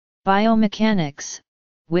Biomechanics,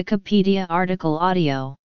 Wikipedia article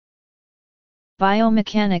audio.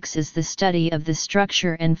 Biomechanics is the study of the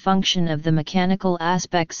structure and function of the mechanical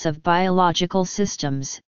aspects of biological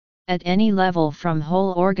systems, at any level from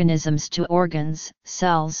whole organisms to organs,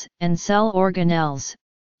 cells, and cell organelles,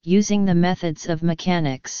 using the methods of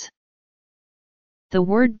mechanics. The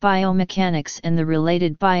word biomechanics and the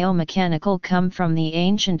related biomechanical come from the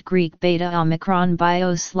ancient Greek beta omicron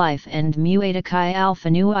bios life and mu eta chi alpha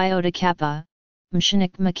nu iota kappa,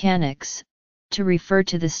 mechanic mechanics, to refer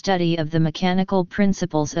to the study of the mechanical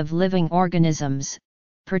principles of living organisms,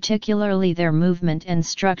 particularly their movement and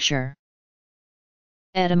structure.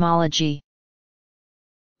 Etymology.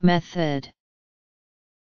 Method.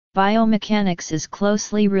 Biomechanics is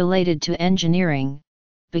closely related to engineering,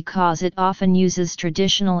 because it often uses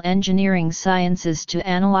traditional engineering sciences to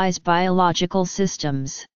analyze biological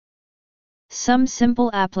systems. Some simple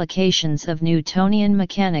applications of Newtonian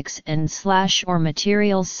mechanics and/or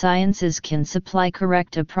materials sciences can supply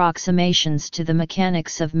correct approximations to the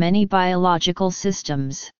mechanics of many biological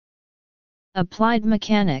systems. Applied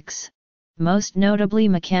mechanics, most notably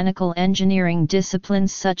mechanical engineering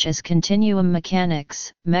disciplines such as continuum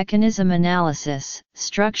mechanics, mechanism analysis,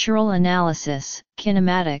 structural analysis,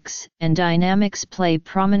 kinematics, and dynamics play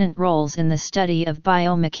prominent roles in the study of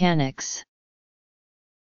biomechanics.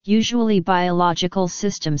 Usually biological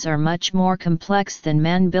systems are much more complex than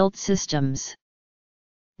man-built systems.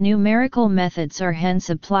 Numerical methods are hence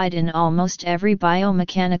applied in almost every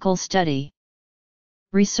biomechanical study.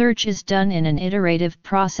 Research is done in an iterative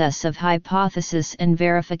process of hypothesis and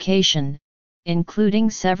verification, including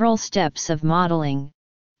several steps of modeling,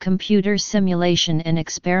 computer simulation and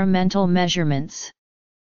experimental measurements.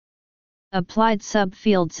 Applied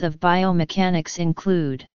subfields of biomechanics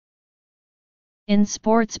include: in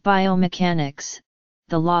sports biomechanics,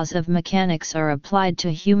 the laws of mechanics are applied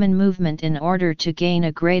to human movement in order to gain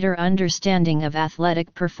a greater understanding of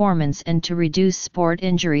athletic performance and to reduce sport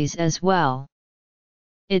injuries as well.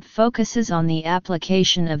 It focuses on the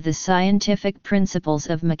application of the scientific principles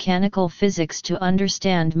of mechanical physics to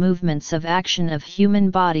understand movements of action of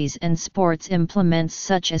human bodies and sports implements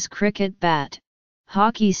such as cricket bat,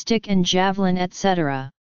 hockey stick and javelin, etc.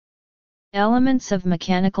 Elements of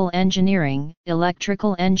mechanical engineering,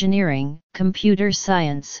 electrical engineering, computer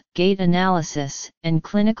science, gait analysis, and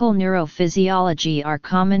clinical neurophysiology are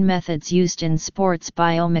common methods used in sports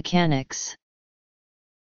biomechanics.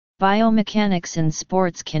 Biomechanics in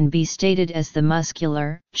sports can be stated as the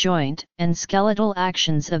muscular, joint, and skeletal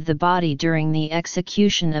actions of the body during the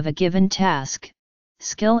execution of a given task,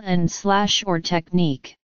 skill and/or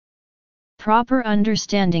technique. Proper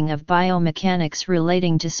understanding of biomechanics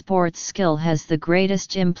relating to sports skill has the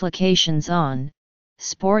greatest implications on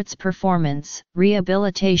sports performance,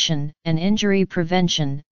 rehabilitation, and injury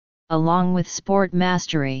prevention, along with sport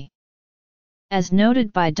mastery. As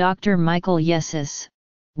noted by Dr. Michael Yesis,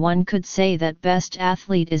 one could say that best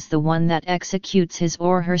athlete is the one that executes his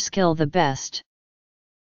or her skill the best.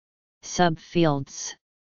 Subfields.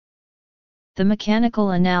 The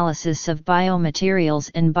mechanical analysis of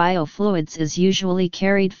biomaterials and biofluids is usually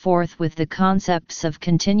carried forth with the concepts of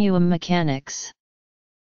continuum mechanics.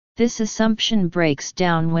 This assumption breaks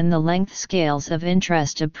down when the length scales of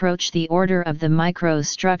interest approach the order of the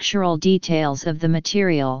microstructural details of the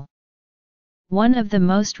material. One of the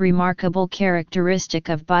most remarkable characteristic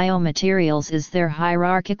of biomaterials is their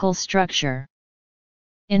hierarchical structure.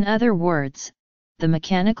 In other words, the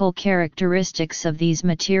mechanical characteristics of these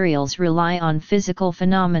materials rely on physical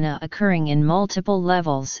phenomena occurring in multiple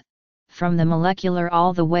levels, from the molecular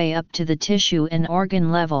all the way up to the tissue and organ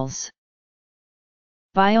levels.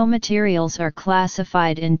 Biomaterials are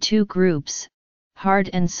classified in two groups: hard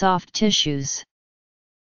and soft tissues.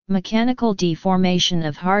 Mechanical deformation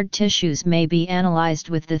of hard tissues may be analyzed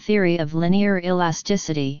with the theory of linear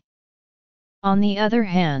elasticity. On the other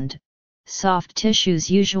hand, soft tissues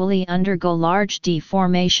usually undergo large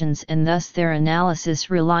deformations and thus their analysis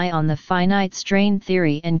rely on the finite strain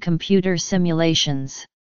theory and computer simulations.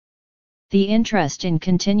 The interest in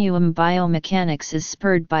continuum biomechanics is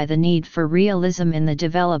spurred by the need for realism in the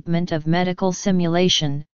development of medical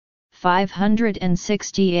simulation.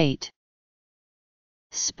 568.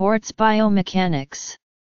 Sports biomechanics.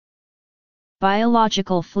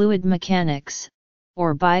 Biological fluid mechanics,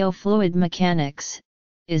 or biofluid mechanics,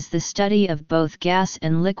 is the study of both gas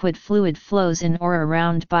and liquid fluid flows in or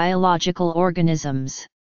around biological organisms.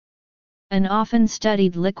 An often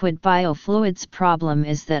studied liquid biofluids problem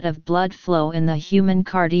is that of blood flow in the human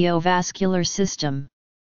cardiovascular system.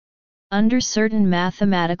 Under certain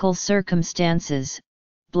mathematical circumstances,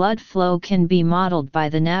 blood flow can be modeled by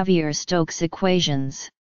the Navier-Stokes equations.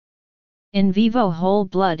 In vivo whole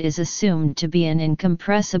blood is assumed to be an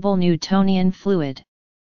incompressible Newtonian fluid.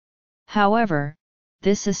 However,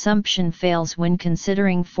 this assumption fails when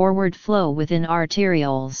considering forward flow within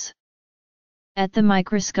arterioles. At the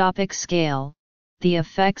microscopic scale, the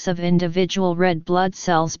effects of individual red blood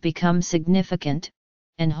cells become significant,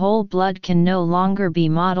 and whole blood can no longer be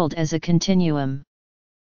modeled as a continuum.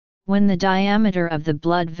 When the diameter of the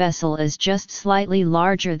blood vessel is just slightly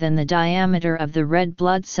larger than the diameter of the red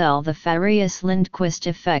blood cell, the Farias-Lindquist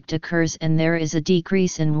effect occurs and there is a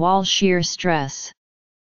decrease in wall shear stress.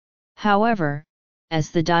 However,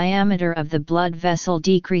 as the diameter of the blood vessel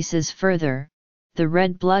decreases further, the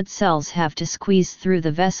red blood cells have to squeeze through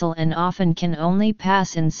the vessel and often can only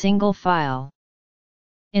pass in single file.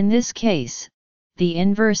 In this case, the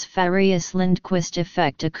inverse Farias-Lindquist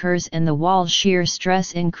effect occurs and the wall shear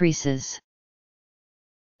stress increases.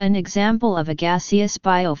 An example of a gaseous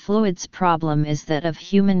biofluids problem is that of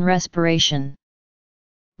human respiration.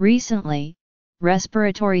 Recently,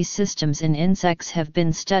 respiratory systems in insects have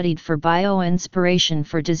been studied for bioinspiration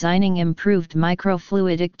for designing improved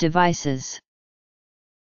microfluidic devices.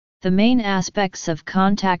 The main aspects of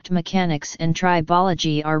contact mechanics and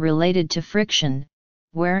tribology are related to friction,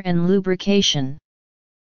 wear and lubrication.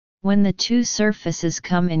 When the two surfaces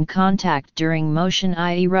come in contact during motion,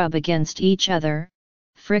 i.e. rub against each other,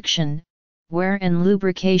 friction, wear and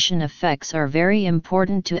lubrication effects are very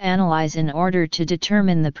important to analyze in order to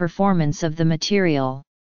determine the performance of the material.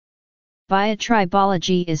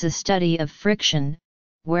 Biotribology is a study of friction,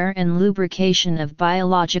 wear and lubrication of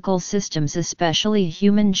biological systems, especially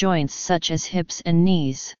human joints such as hips and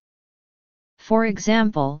knees. For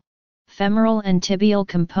example, femoral and tibial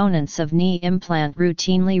components of knee implant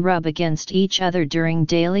routinely rub against each other during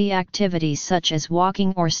daily activities such as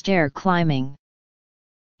walking or stair climbing.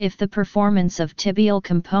 If the performance of tibial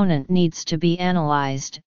component needs to be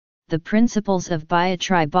analyzed, the principles of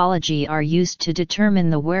biotribology are used to determine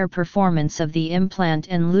the wear performance of the implant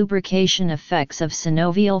and lubrication effects of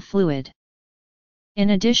synovial fluid. In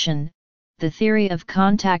addition, the theory of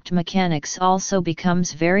contact mechanics also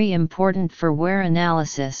becomes very important for wear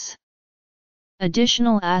analysis.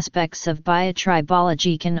 Additional aspects of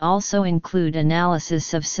biotribology can also include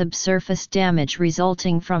analysis of subsurface damage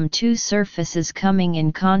resulting from two surfaces coming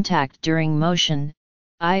in contact during motion,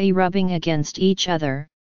 i.e. rubbing against each other,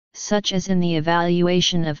 such as in the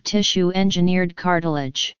evaluation of tissue-engineered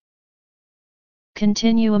cartilage.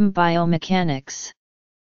 Continuum biomechanics.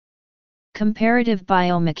 Comparative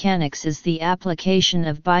biomechanics is the application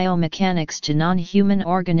of biomechanics to non-human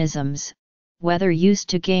organisms, whether used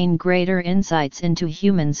to gain greater insights into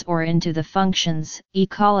humans or into the functions,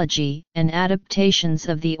 ecology, and adaptations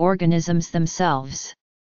of the organisms themselves.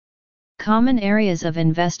 Common areas of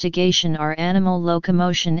investigation are animal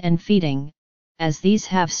locomotion and feeding, as these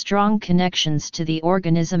have strong connections to the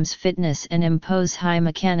organism's fitness and impose high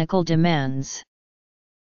mechanical demands.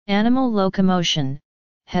 Animal locomotion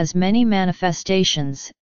has many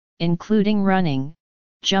manifestations, including running,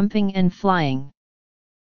 jumping and flying.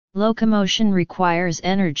 Locomotion requires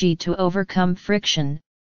energy to overcome friction,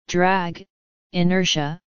 drag,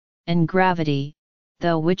 inertia, and gravity,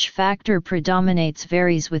 though which factor predominates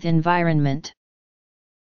varies with environment.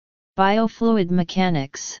 Biofluid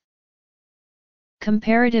mechanics.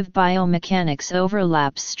 Comparative biomechanics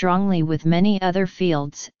overlaps strongly with many other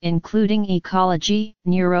fields, including ecology,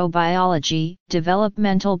 neurobiology,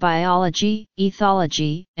 developmental biology,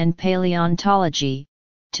 ethology, and paleontology,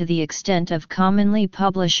 to the extent of commonly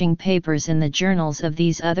publishing papers in the journals of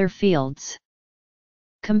these other fields.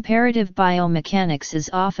 Comparative biomechanics is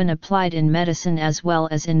often applied in medicine as well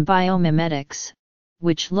as in biomimetics,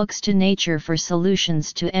 which looks to nature for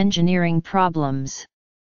solutions to engineering problems.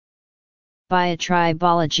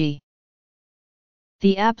 Biotribology.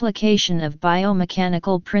 The application of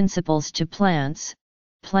biomechanical principles to plants,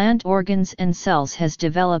 plant organs and cells has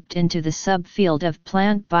developed into the subfield of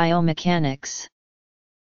plant biomechanics.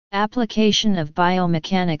 Application of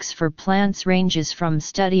biomechanics for plants ranges from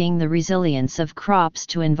studying the resilience of crops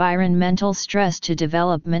to environmental stress to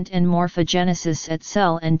development and morphogenesis at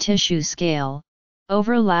cell and tissue scale,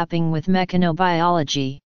 overlapping with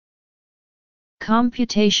mechanobiology.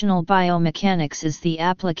 Computational biomechanics is the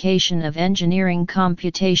application of engineering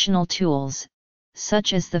computational tools,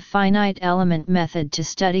 such as the finite element method, to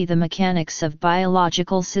study the mechanics of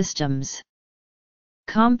biological systems.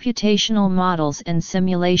 Computational models and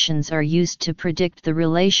simulations are used to predict the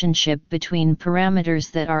relationship between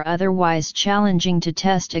parameters that are otherwise challenging to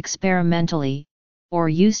test experimentally, or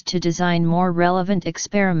used to design more relevant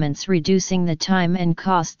experiments, reducing the time and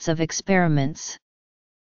costs of experiments.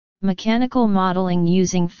 Mechanical modeling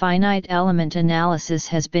using finite element analysis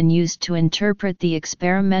has been used to interpret the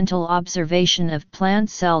experimental observation of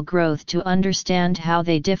plant cell growth to understand how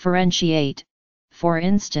they differentiate, for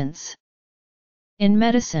instance. In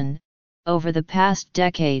medicine, over the past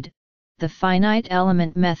decade, the finite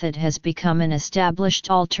element method has become an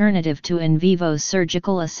established alternative to in vivo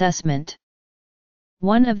surgical assessment.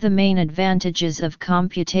 One of the main advantages of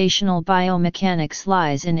computational biomechanics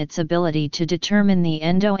lies in its ability to determine the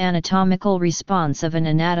endoanatomical response of an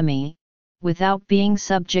anatomy, without being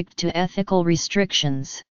subject to ethical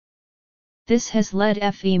restrictions. This has led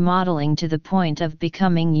FE modeling to the point of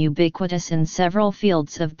becoming ubiquitous in several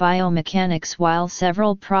fields of biomechanics, while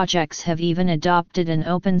several projects have even adopted an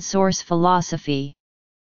open-source philosophy.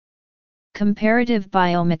 Comparative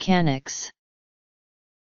biomechanics.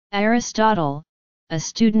 Aristotle, a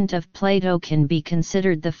student of Plato, can be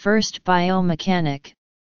considered the first biomechanic,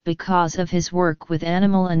 because of his work with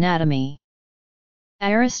animal anatomy.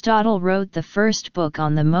 Aristotle wrote the first book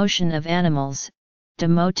on the motion of animals, De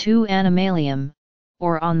Motu Animalium,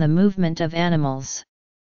 or on the movement of animals.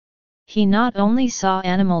 He not only saw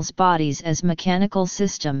animals' bodies as mechanical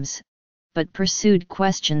systems, but pursued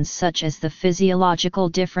questions such as the physiological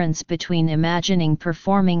difference between imagining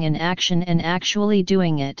performing an action and actually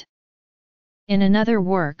doing it. In another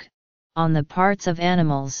work, On the Parts of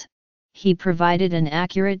Animals, he provided an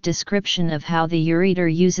accurate description of how the ureter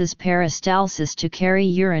uses peristalsis to carry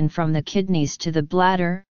urine from the kidneys to the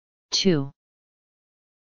bladder, too.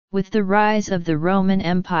 With the rise of the Roman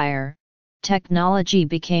Empire, technology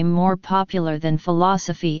became more popular than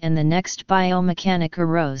philosophy, and the next biomechanic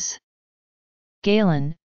arose.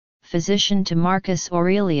 Galen, physician to Marcus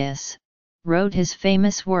Aurelius, wrote his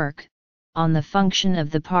famous work, On the Function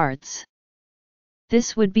of the Parts.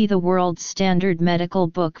 This would be the world's standard medical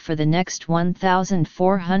book for the next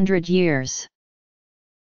 1,400 years.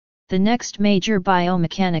 The next major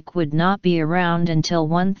biomechanic would not be around until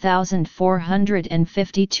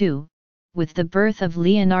 1452, with the birth of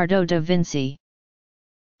Leonardo da Vinci.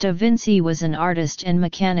 Da Vinci was an artist and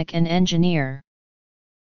mechanic and engineer.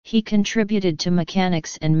 He contributed to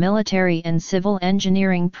mechanics and military and civil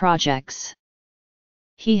engineering projects.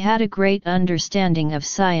 He had a great understanding of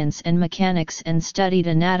science and mechanics and studied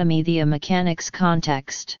anatomy in a mechanics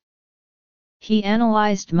context. He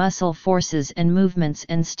analyzed muscle forces and movements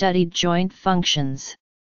and studied joint functions.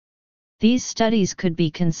 These studies could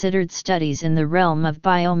be considered studies in the realm of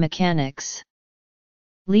biomechanics.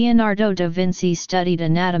 Leonardo da Vinci studied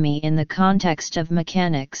anatomy in the context of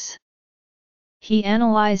mechanics. He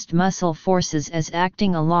analyzed muscle forces as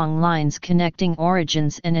acting along lines connecting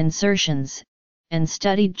origins and insertions, and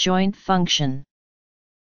studied joint function.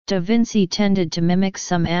 Da Vinci tended to mimic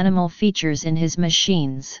some animal features in his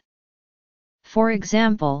machines. For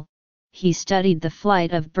example, he studied the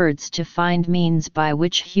flight of birds to find means by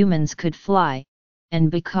which humans could fly,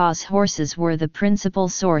 and because horses were the principal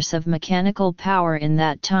source of mechanical power in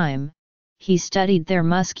that time, he studied their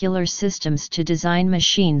muscular systems to design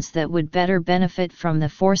machines that would better benefit from the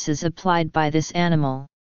forces applied by this animal.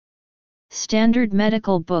 Standard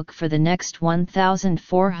medical book for the next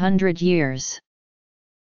 1,400 years.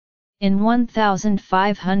 In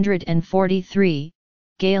 1543,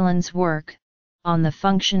 Galen's work, On the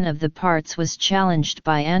Function of the Parts, was challenged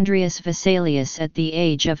by Andreas Vesalius at the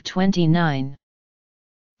age of 29.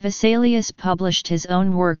 Vesalius published his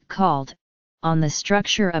own work called, On the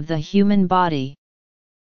Structure of the Human Body.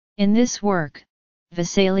 In this work,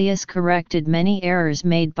 Vesalius corrected many errors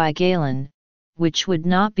made by Galen, which would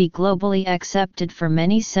not be globally accepted for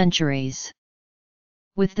many centuries.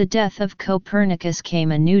 With the death of Copernicus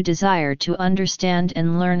came a new desire to understand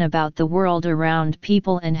and learn about the world around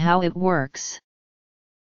people and how it works.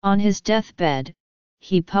 On his deathbed,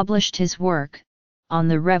 he published his work, On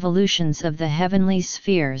the Revolutions of the Heavenly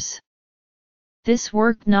Spheres. This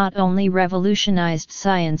work not only revolutionized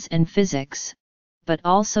science and physics, but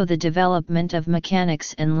also the development of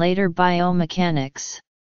mechanics and later biomechanics.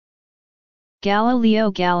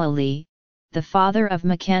 Galileo Galilei, the father of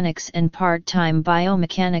mechanics and part-time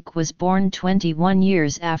biomechanic, was born 21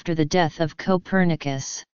 years after the death of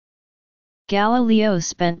Copernicus. Galileo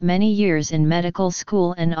spent many years in medical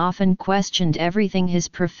school and often questioned everything his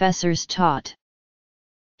professors taught.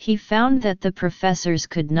 He found that the professors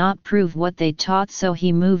could not prove what they taught, so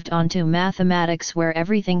he moved on to mathematics, where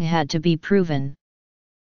everything had to be proven.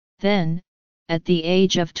 Then, at the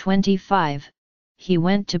age of 25, he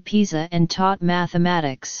went to Pisa and taught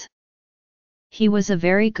mathematics. He was a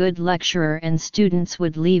very good lecturer and students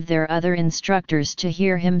would leave their other instructors to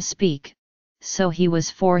hear him speak, so he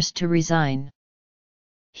was forced to resign.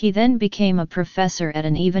 He then became a professor at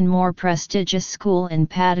an even more prestigious school in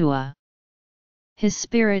Padua. His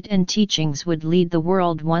spirit and teachings would lead the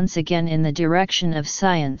world once again in the direction of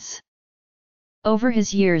science. Over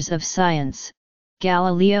his years of science,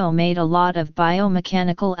 Galileo made a lot of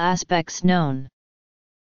biomechanical aspects known.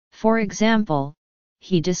 For example,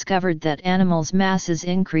 he discovered that animals' masses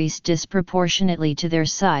increase disproportionately to their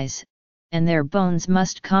size, and their bones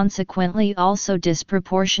must consequently also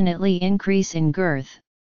disproportionately increase in girth,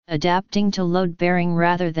 adapting to load-bearing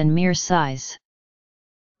rather than mere size.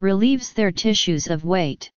 Relieves their tissues of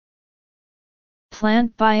weight.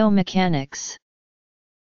 Plant biomechanics.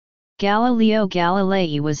 Galileo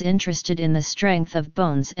Galilei was interested in the strength of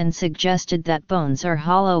bones and suggested that bones are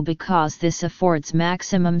hollow because this affords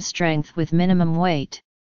maximum strength with minimum weight.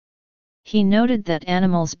 He noted that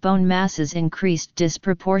animals' bone masses increased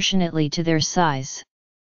disproportionately to their size.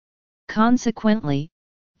 Consequently,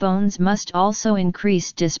 bones must also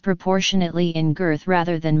increase disproportionately in girth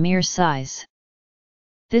rather than mere size.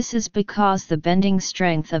 This is because the bending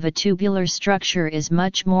strength of a tubular structure is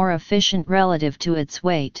much more efficient relative to its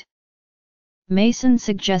weight. Mason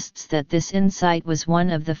suggests that this insight was one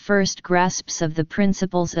of the first grasps of the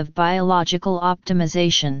principles of biological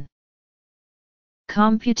optimization.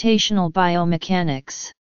 Computational biomechanics.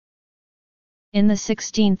 In the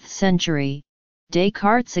 16th century,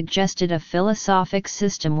 Descartes suggested a philosophic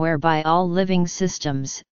system whereby all living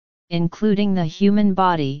systems, including the human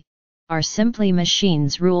body, are simply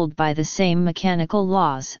machines ruled by the same mechanical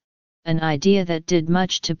laws, an idea that did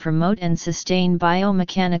much to promote and sustain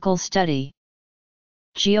biomechanical study.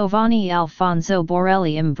 Giovanni Alfonso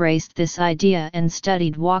Borelli embraced this idea and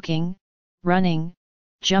studied walking, running,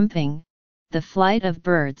 jumping, the flight of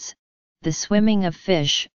birds, the swimming of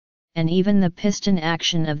fish, and even the piston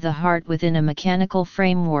action of the heart within a mechanical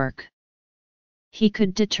framework. He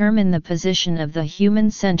could determine the position of the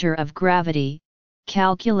human center of gravity,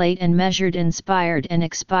 calculate and measured inspired and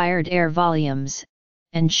expired air volumes,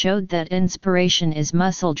 and showed that inspiration is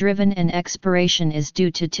muscle-driven and expiration is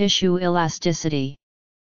due to tissue elasticity.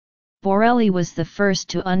 Borelli was the first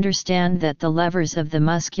to understand that the levers of the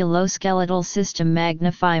musculoskeletal system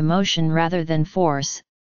magnify motion rather than force,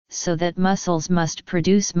 so that muscles must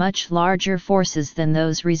produce much larger forces than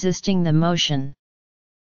those resisting the motion.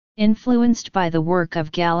 Influenced by the work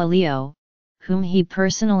of Galileo, whom he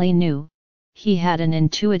personally knew, he had an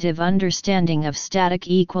intuitive understanding of static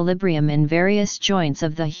equilibrium in various joints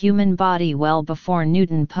of the human body well before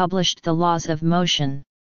Newton published the laws of motion.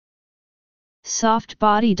 Soft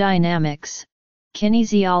body dynamics,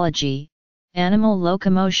 kinesiology, animal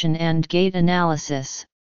locomotion and gait analysis,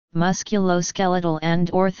 musculoskeletal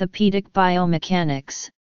and orthopedic biomechanics,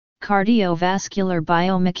 cardiovascular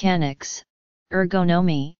biomechanics,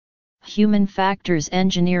 ergonomy, human factors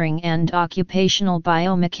engineering and occupational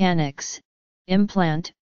biomechanics,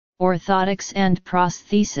 implant, orthotics and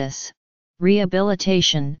prosthesis,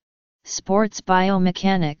 rehabilitation, sports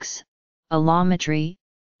biomechanics, allometry,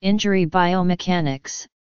 injury biomechanics,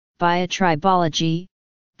 biotribology,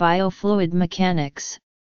 biofluid mechanics,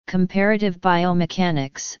 comparative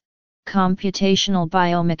biomechanics, computational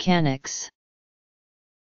biomechanics.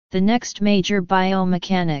 The next major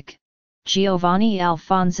biomechanic, Giovanni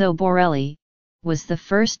Alfonso Borelli, was the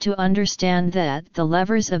first to understand that the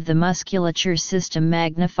levers of the musculature system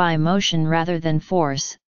magnify motion rather than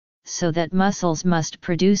force, so that muscles must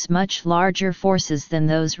produce much larger forces than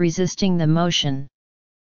those resisting the motion.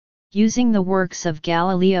 Using the works of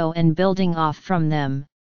Galileo and building off from them,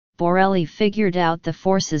 Borelli figured out the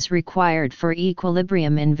forces required for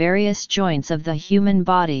equilibrium in various joints of the human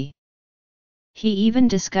body. He even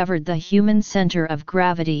discovered the human center of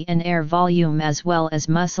gravity and air volume as well as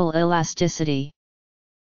muscle elasticity.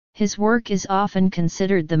 His work is often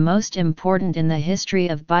considered the most important in the history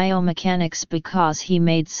of biomechanics because he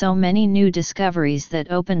made so many new discoveries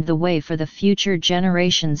that opened the way for the future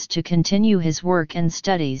generations to continue his work and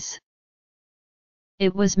studies.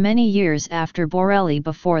 It was many years after Borelli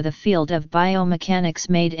before the field of biomechanics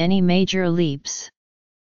made any major leaps.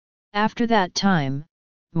 After that time,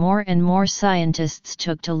 more and more scientists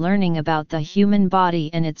took to learning about the human body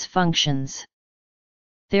and its functions.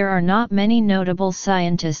 There are not many notable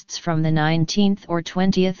scientists from the 19th or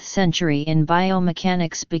 20th century in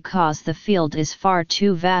biomechanics because the field is far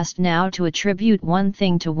too vast now to attribute one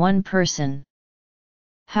thing to one person.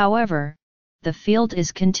 However, the field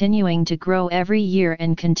is continuing to grow every year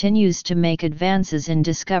and continues to make advances in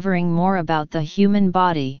discovering more about the human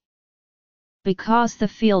body. Because the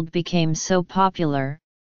field became so popular,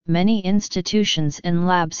 many institutions and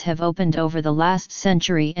labs have opened over the last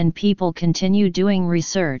century and people continue doing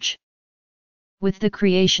research. With the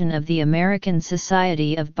creation of the American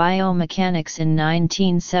Society of Biomechanics in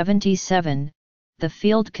 1977, the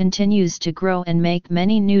field continues to grow and make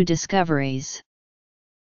many new discoveries.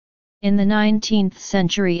 In the 19th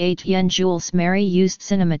century, Étienne Jules Méry used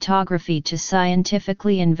cinematography to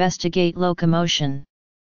scientifically investigate locomotion.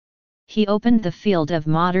 He opened the field of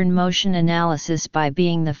modern motion analysis by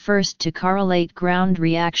being the first to correlate ground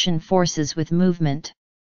reaction forces with movement.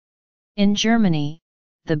 In Germany,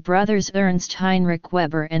 the brothers Ernst Heinrich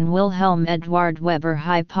Weber and Wilhelm Eduard Weber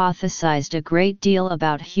hypothesized a great deal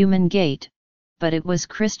about human gait, but it was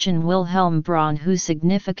Christian Wilhelm Braun who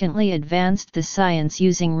significantly advanced the science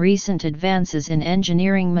using recent advances in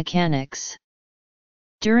engineering mechanics.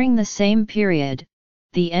 During the same period,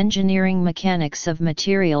 the engineering mechanics of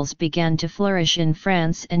materials began to flourish in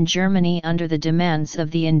France and Germany under the demands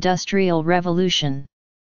of the Industrial Revolution.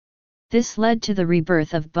 This led to the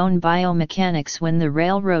rebirth of bone biomechanics when the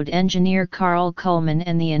railroad engineer Carl Coleman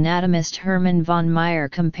and the anatomist Hermann von Meyer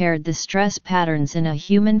compared the stress patterns in a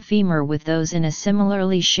human femur with those in a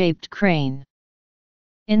similarly shaped crane.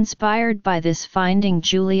 Inspired by this finding,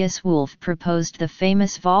 Julius Wolff proposed the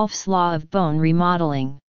famous Wolff's law of bone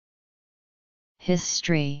remodeling.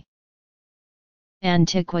 History.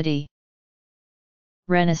 Antiquity.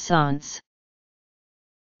 Renaissance.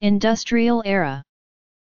 Industrial era.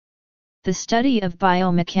 The study of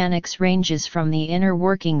biomechanics ranges from the inner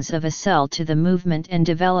workings of a cell to the movement and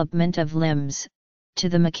development of limbs, to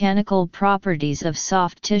the mechanical properties of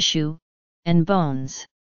soft tissue and bones.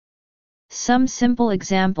 Some simple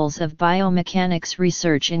examples of biomechanics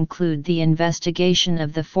research include the investigation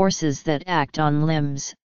of the forces that act on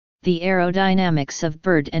limbs, the aerodynamics of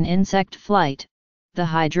bird and insect flight, the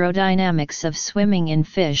hydrodynamics of swimming in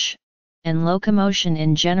fish, and locomotion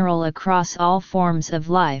in general across all forms of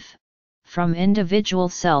life, from individual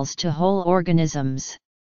cells to whole organisms.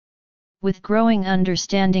 With growing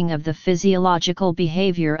understanding of the physiological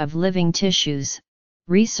behavior of living tissues,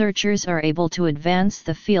 researchers are able to advance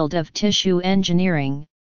the field of tissue engineering,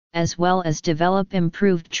 as well as develop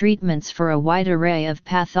improved treatments for a wide array of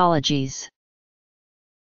pathologies.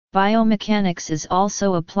 Biomechanics is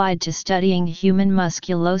also applied to studying human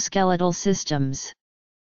musculoskeletal systems.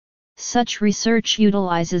 Such research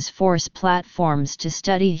utilizes force platforms to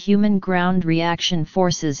study human ground reaction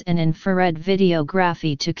forces and infrared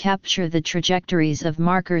videography to capture the trajectories of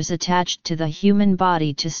markers attached to the human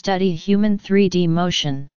body to study human 3D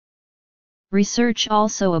motion. Research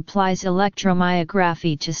also applies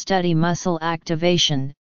electromyography to study muscle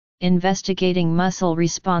activation, investigating muscle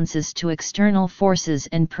responses to external forces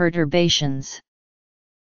and perturbations.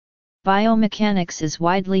 Biomechanics is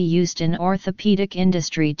widely used in orthopedic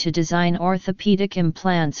industry to design orthopedic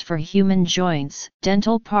implants for human joints,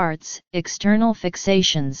 dental parts, external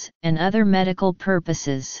fixations, and other medical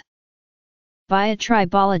purposes.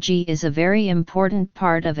 Biotribology is a very important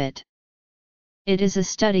part of it. It is a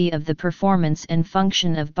study of the performance and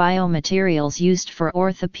function of biomaterials used for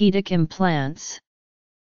orthopedic implants.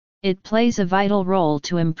 It plays a vital role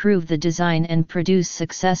to improve the design and produce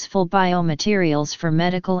successful biomaterials for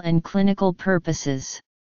medical and clinical purposes.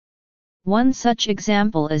 One such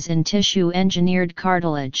example is in tissue-engineered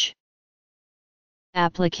cartilage.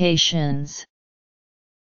 Applications.